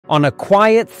On a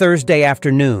quiet Thursday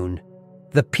afternoon,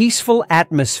 the peaceful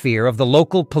atmosphere of the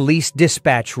local police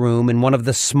dispatch room in one of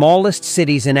the smallest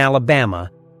cities in Alabama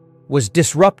was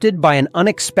disrupted by an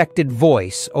unexpected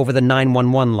voice over the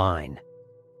 911 line.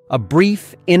 A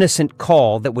brief, innocent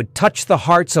call that would touch the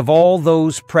hearts of all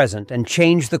those present and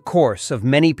change the course of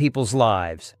many people's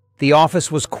lives. The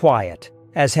office was quiet,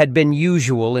 as had been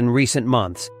usual in recent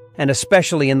months, and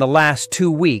especially in the last 2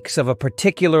 weeks of a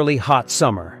particularly hot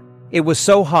summer. It was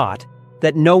so hot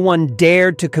that no one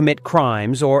dared to commit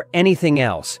crimes or anything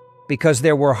else because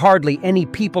there were hardly any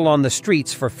people on the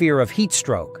streets for fear of heat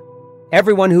stroke.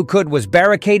 Everyone who could was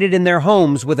barricaded in their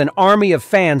homes with an army of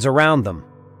fans around them.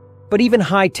 But even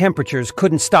high temperatures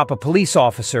couldn't stop a police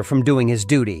officer from doing his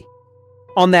duty.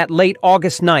 On that late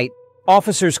August night,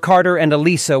 Officers Carter and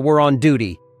Elisa were on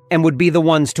duty and would be the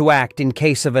ones to act in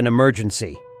case of an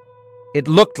emergency. It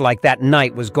looked like that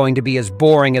night was going to be as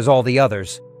boring as all the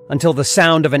others, until the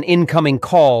sound of an incoming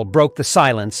call broke the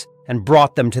silence and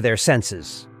brought them to their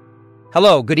senses.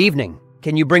 "Hello, good evening.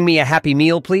 Can you bring me a Happy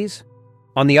Meal, please?"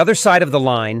 On the other side of the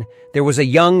line, there was a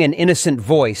young and innocent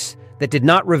voice that did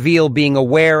not reveal being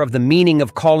aware of the meaning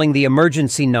of calling the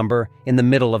emergency number in the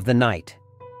middle of the night.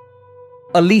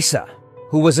 Elisa,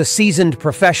 who was a seasoned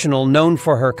professional known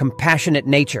for her compassionate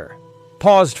nature,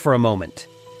 paused for a moment,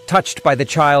 touched by the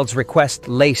child's request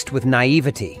laced with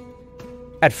naivety.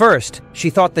 At first, she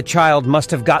thought the child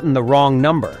must have gotten the wrong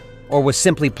number, or was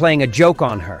simply playing a joke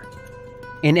on her.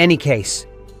 In any case,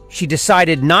 she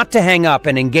decided not to hang up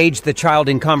and engage the child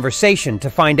in conversation to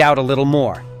find out a little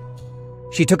more.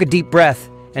 She took a deep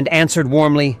breath and answered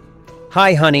warmly,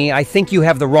 "Hi, honey, I think you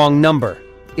have the wrong number.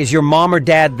 Is your mom or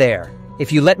dad there?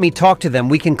 If you let me talk to them,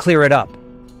 we can clear it up."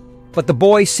 But the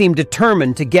boy seemed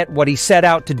determined to get what he set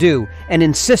out to do and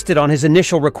insisted on his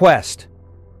initial request.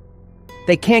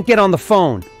 "They can't get on the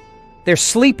phone. They're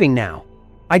sleeping now.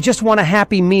 I just want a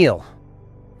Happy Meal.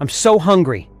 I'm so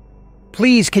hungry.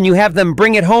 Please, can you have them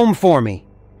bring it home for me?"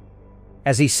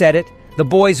 As he said it, the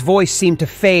boy's voice seemed to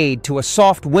fade to a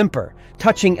soft whimper,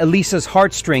 touching Elisa's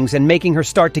heartstrings and making her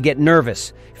start to get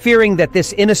nervous, fearing that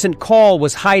this innocent call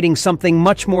was hiding something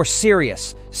much more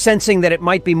serious. Sensing that it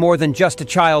might be more than just a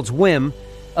child's whim,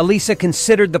 Elisa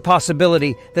considered the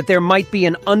possibility that there might be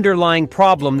an underlying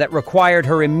problem that required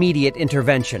her immediate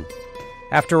intervention.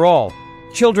 After all,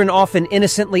 children often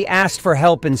innocently ask for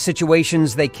help in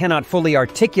situations they cannot fully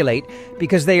articulate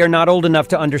because they are not old enough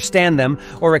to understand them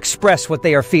or express what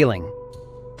they are feeling.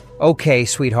 "Okay,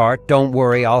 sweetheart, don't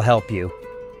worry, I'll help you.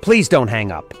 Please don't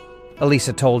hang up,"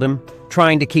 Elisa told him,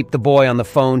 trying to keep the boy on the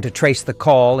phone to trace the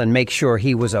call and make sure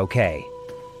he was okay.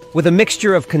 With a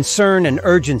mixture of concern and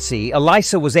urgency,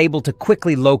 Elisa was able to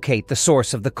quickly locate the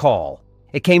source of the call.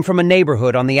 It came from a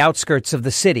neighborhood on the outskirts of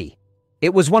the city.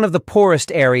 It was one of the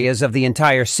poorest areas of the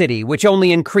entire city, which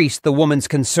only increased the woman's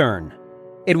concern.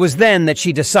 It was then that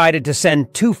she decided to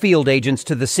send 2 field agents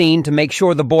to the scene to make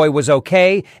sure the boy was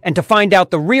okay and to find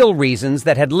out the real reasons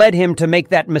that had led him to make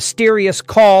that mysterious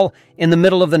call in the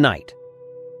middle of the night.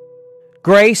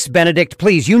 "Grace, Benedict,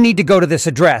 please, you need to go to this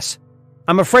address.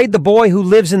 I'm afraid the boy who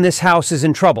lives in this house is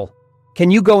in trouble.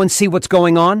 Can you go and see what's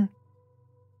going on?"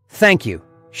 "Thank you,"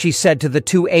 she said to the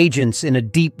 2 agents in a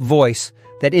deep voice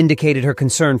that indicated her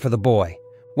concern for the boy.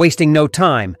 Wasting no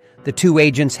time, the 2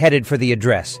 agents headed for the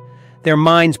address, their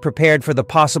minds prepared for the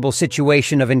possible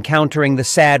situation of encountering the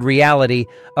sad reality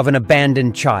of an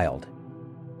abandoned child.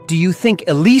 "Do you think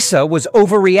Elisa was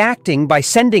overreacting by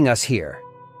sending us here?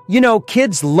 You know,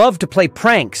 kids love to play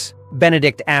pranks,"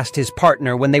 Benedict asked his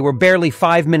partner when they were barely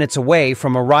 5 minutes away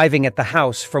from arriving at the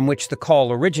house from which the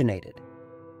call originated.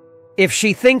 "If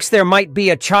she thinks there might be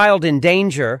a child in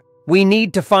danger, we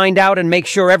need to find out and make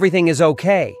sure everything is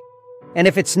okay. And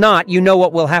if it's not, you know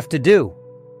what we'll have to do.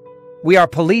 We are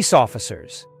police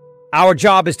officers. Our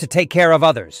job is to take care of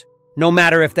others, no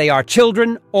matter if they are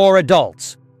children or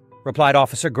adults," replied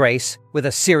Officer Grace with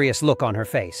a serious look on her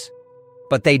face.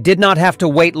 But they did not have to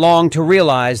wait long to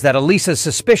realize that Elisa's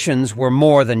suspicions were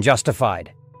more than justified.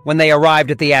 When they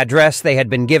arrived at the address they had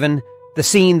been given, the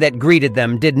scene that greeted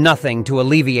them did nothing to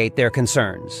alleviate their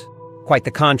concerns. Quite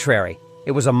the contrary,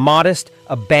 it was a modest,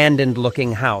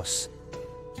 abandoned-looking house.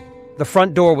 The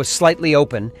front door was slightly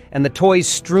open, and the toys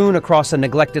strewn across a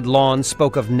neglected lawn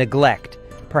spoke of neglect,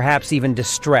 perhaps even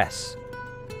distress.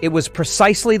 It was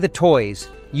precisely the toys,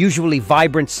 usually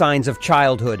vibrant signs of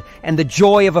childhood and the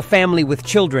joy of a family with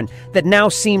children, that now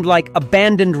seemed like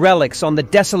abandoned relics on the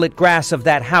desolate grass of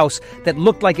that house that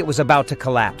looked like it was about to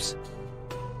collapse.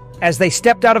 As they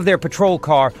stepped out of their patrol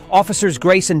car, Officers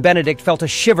Grace and Benedict felt a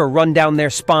shiver run down their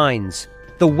spines,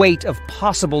 the weight of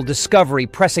possible discovery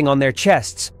pressing on their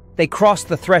chests. They crossed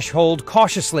the threshold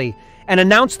cautiously and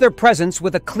announced their presence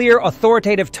with a clear,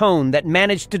 authoritative tone that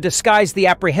managed to disguise the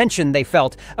apprehension they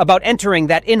felt about entering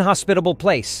that inhospitable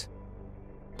place.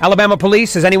 "Alabama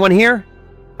Police, is anyone here?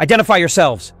 Identify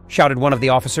yourselves," shouted one of the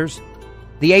officers.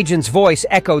 The agent's voice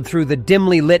echoed through the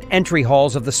dimly lit entry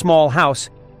halls of the small house,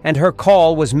 and her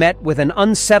call was met with an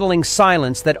unsettling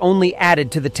silence that only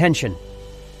added to the tension.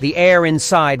 The air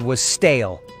inside was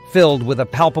stale, filled with a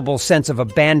palpable sense of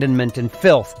abandonment and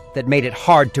filth that made it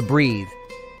hard to breathe.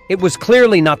 It was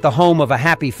clearly not the home of a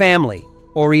happy family,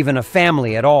 or even a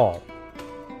family at all.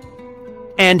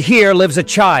 "And here lives a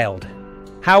child.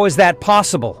 How is that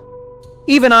possible?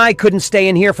 Even I couldn't stay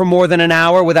in here for more than an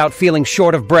hour without feeling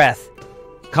short of breath,"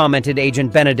 commented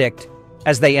Agent Benedict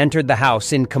as they entered the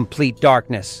house in complete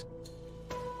darkness.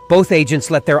 Both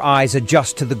agents let their eyes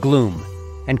adjust to the gloom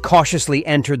and cautiously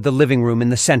entered the living room in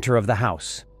the center of the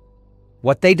house.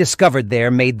 What they discovered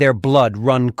there made their blood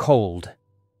run cold.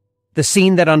 The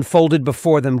scene that unfolded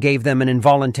before them gave them an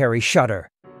involuntary shudder,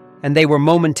 and they were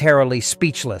momentarily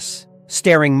speechless,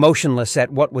 staring motionless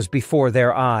at what was before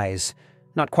their eyes,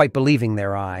 not quite believing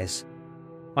their eyes.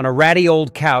 On a ratty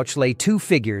old couch lay two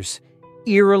figures,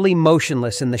 eerily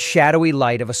motionless in the shadowy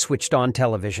light of a switched-on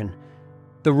television.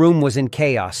 The room was in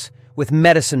chaos, with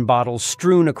medicine bottles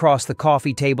strewn across the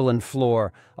coffee table and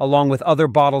floor, along with other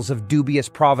bottles of dubious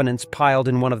provenance piled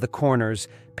in one of the corners,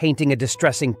 painting a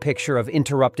distressing picture of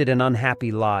interrupted and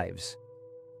unhappy lives.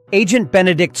 Agent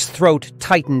Benedict's throat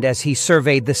tightened as he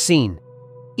surveyed the scene.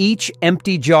 Each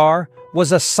empty jar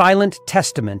was a silent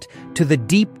testament to the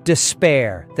deep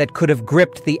despair that could have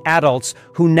gripped the adults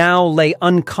who now lay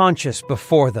unconscious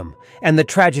before them, and the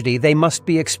tragedy they must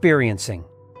be experiencing.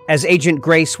 As Agent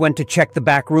Grace went to check the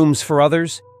back rooms for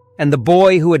others, and the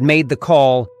boy who had made the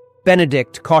call,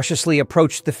 Benedict cautiously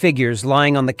approached the figures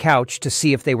lying on the couch to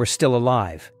see if they were still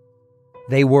alive.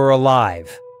 They were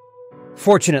alive.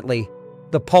 Fortunately,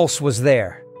 the pulse was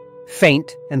there,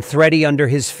 faint and thready under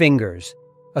his fingers,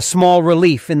 a small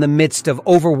relief in the midst of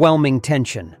overwhelming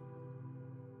tension.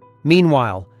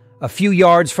 Meanwhile, a few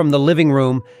yards from the living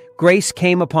room, Grace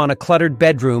came upon a cluttered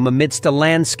bedroom amidst a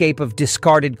landscape of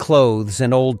discarded clothes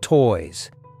and old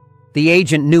toys. The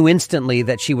agent knew instantly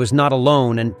that she was not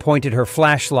alone and pointed her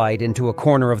flashlight into a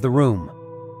corner of the room.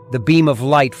 The beam of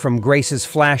light from Grace's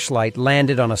flashlight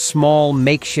landed on a small,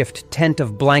 makeshift tent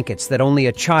of blankets that only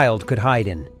a child could hide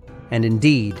in, and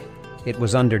indeed, it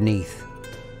was underneath.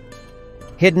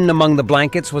 Hidden among the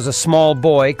blankets was a small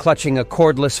boy clutching a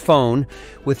cordless phone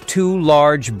with two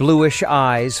large bluish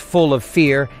eyes full of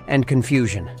fear and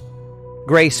confusion.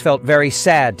 Grace felt very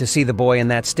sad to see the boy in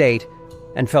that state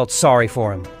and felt sorry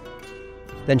for him.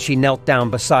 Then she knelt down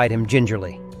beside him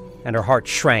gingerly, and her heart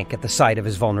shrank at the sight of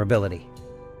his vulnerability.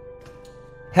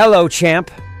 "Hello, champ.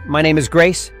 My name is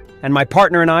Grace, and my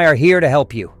partner and I are here to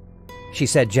help you," she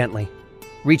said gently,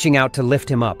 reaching out to lift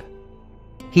him up.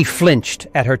 He flinched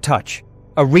at her touch,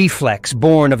 a reflex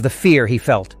born of the fear he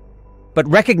felt. But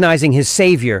recognizing his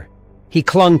savior, he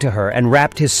clung to her and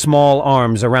wrapped his small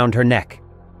arms around her neck.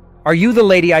 "Are you the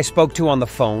lady I spoke to on the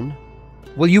phone?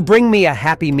 Will you bring me a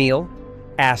happy meal?"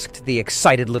 asked the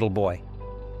excited little boy.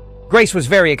 Grace was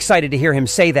very excited to hear him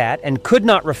say that and could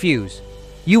not refuse.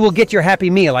 "You will get your happy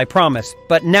meal, I promise,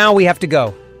 but now we have to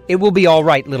go. It will be all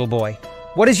right, little boy.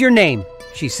 What is your name?"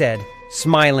 she said,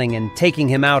 smiling and taking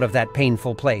him out of that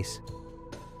painful place.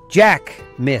 "Jack,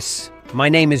 miss. My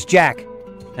name is Jack,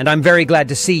 and I'm very glad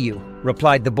to see you,"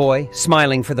 replied the boy,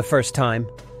 smiling for the first time.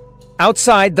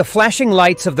 Outside, the flashing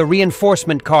lights of the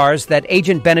reinforcement cars that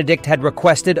Agent Benedict had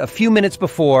requested a few minutes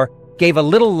before gave a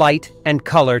little light and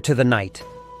color to the night.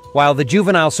 While the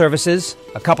juvenile services,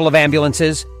 a couple of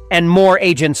ambulances, and more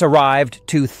agents arrived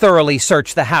to thoroughly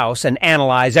search the house and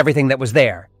analyze everything that was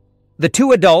there. The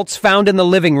two adults found in the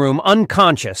living room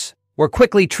unconscious were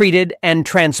quickly treated and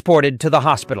transported to the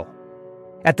hospital.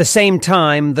 At the same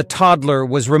time, the toddler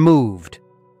was removed.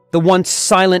 The once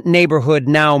silent neighborhood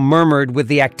now murmured with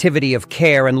the activity of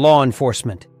care and law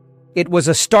enforcement. It was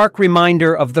a stark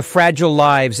reminder of the fragile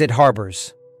lives it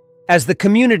harbors. As the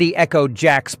community echoed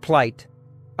Jack's plight,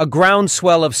 a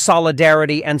groundswell of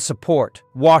solidarity and support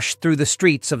washed through the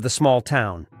streets of the small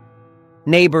town.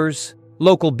 Neighbors,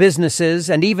 local businesses,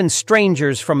 and even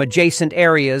strangers from adjacent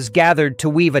areas gathered to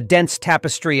weave a dense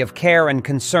tapestry of care and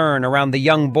concern around the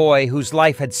young boy whose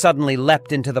life had suddenly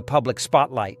leapt into the public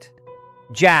spotlight.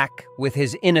 Jack, with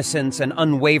his innocence and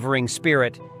unwavering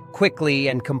spirit, quickly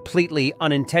and completely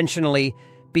unintentionally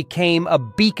became a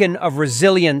beacon of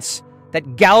resilience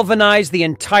that galvanized the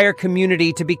entire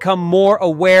community to become more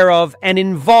aware of and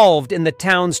involved in the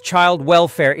town's child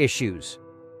welfare issues.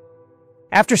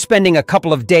 After spending a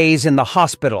couple of days in the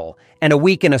hospital and a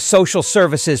week in a social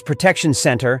services protection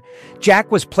center,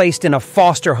 Jack was placed in a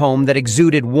foster home that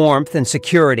exuded warmth and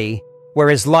security, where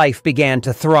his life began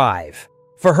to thrive.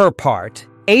 For her part,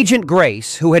 Agent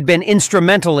Grace, who had been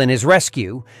instrumental in his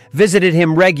rescue, visited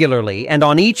him regularly, and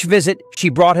on each visit she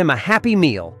brought him a happy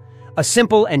meal, a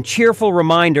simple and cheerful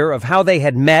reminder of how they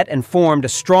had met and formed a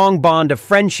strong bond of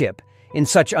friendship in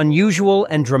such unusual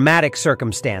and dramatic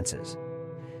circumstances.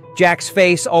 Jack's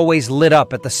face always lit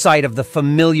up at the sight of the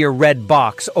familiar red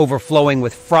box overflowing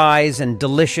with fries and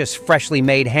delicious freshly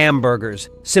made hamburgers,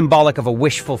 symbolic of a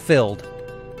wish fulfilled.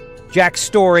 Jack's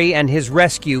story and his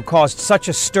rescue caused such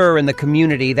a stir in the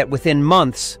community that within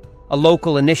months, a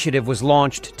local initiative was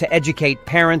launched to educate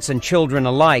parents and children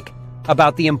alike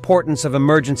about the importance of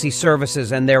emergency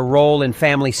services and their role in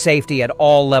family safety at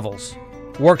all levels.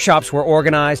 Workshops were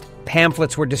organized,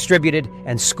 pamphlets were distributed,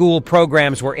 and school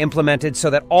programs were implemented so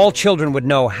that all children would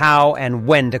know how and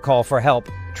when to call for help,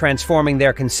 transforming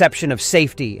their conception of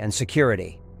safety and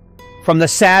security. From the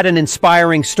sad and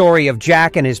inspiring story of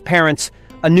Jack and his parents,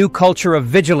 a new culture of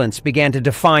vigilance began to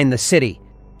define the city,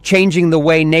 changing the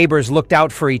way neighbors looked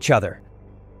out for each other.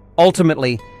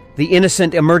 Ultimately, the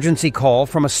innocent emergency call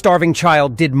from a starving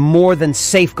child did more than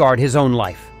safeguard his own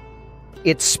life.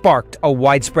 It sparked a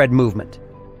widespread movement.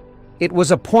 It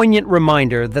was a poignant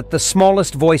reminder that the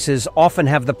smallest voices often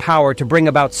have the power to bring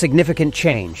about significant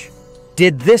change.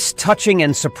 Did this touching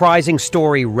and surprising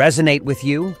story resonate with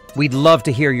you? We'd love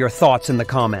to hear your thoughts in the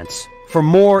comments. For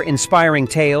more inspiring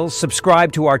tales,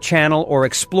 subscribe to our channel or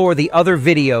explore the other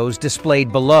videos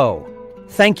displayed below.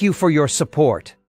 Thank you for your support.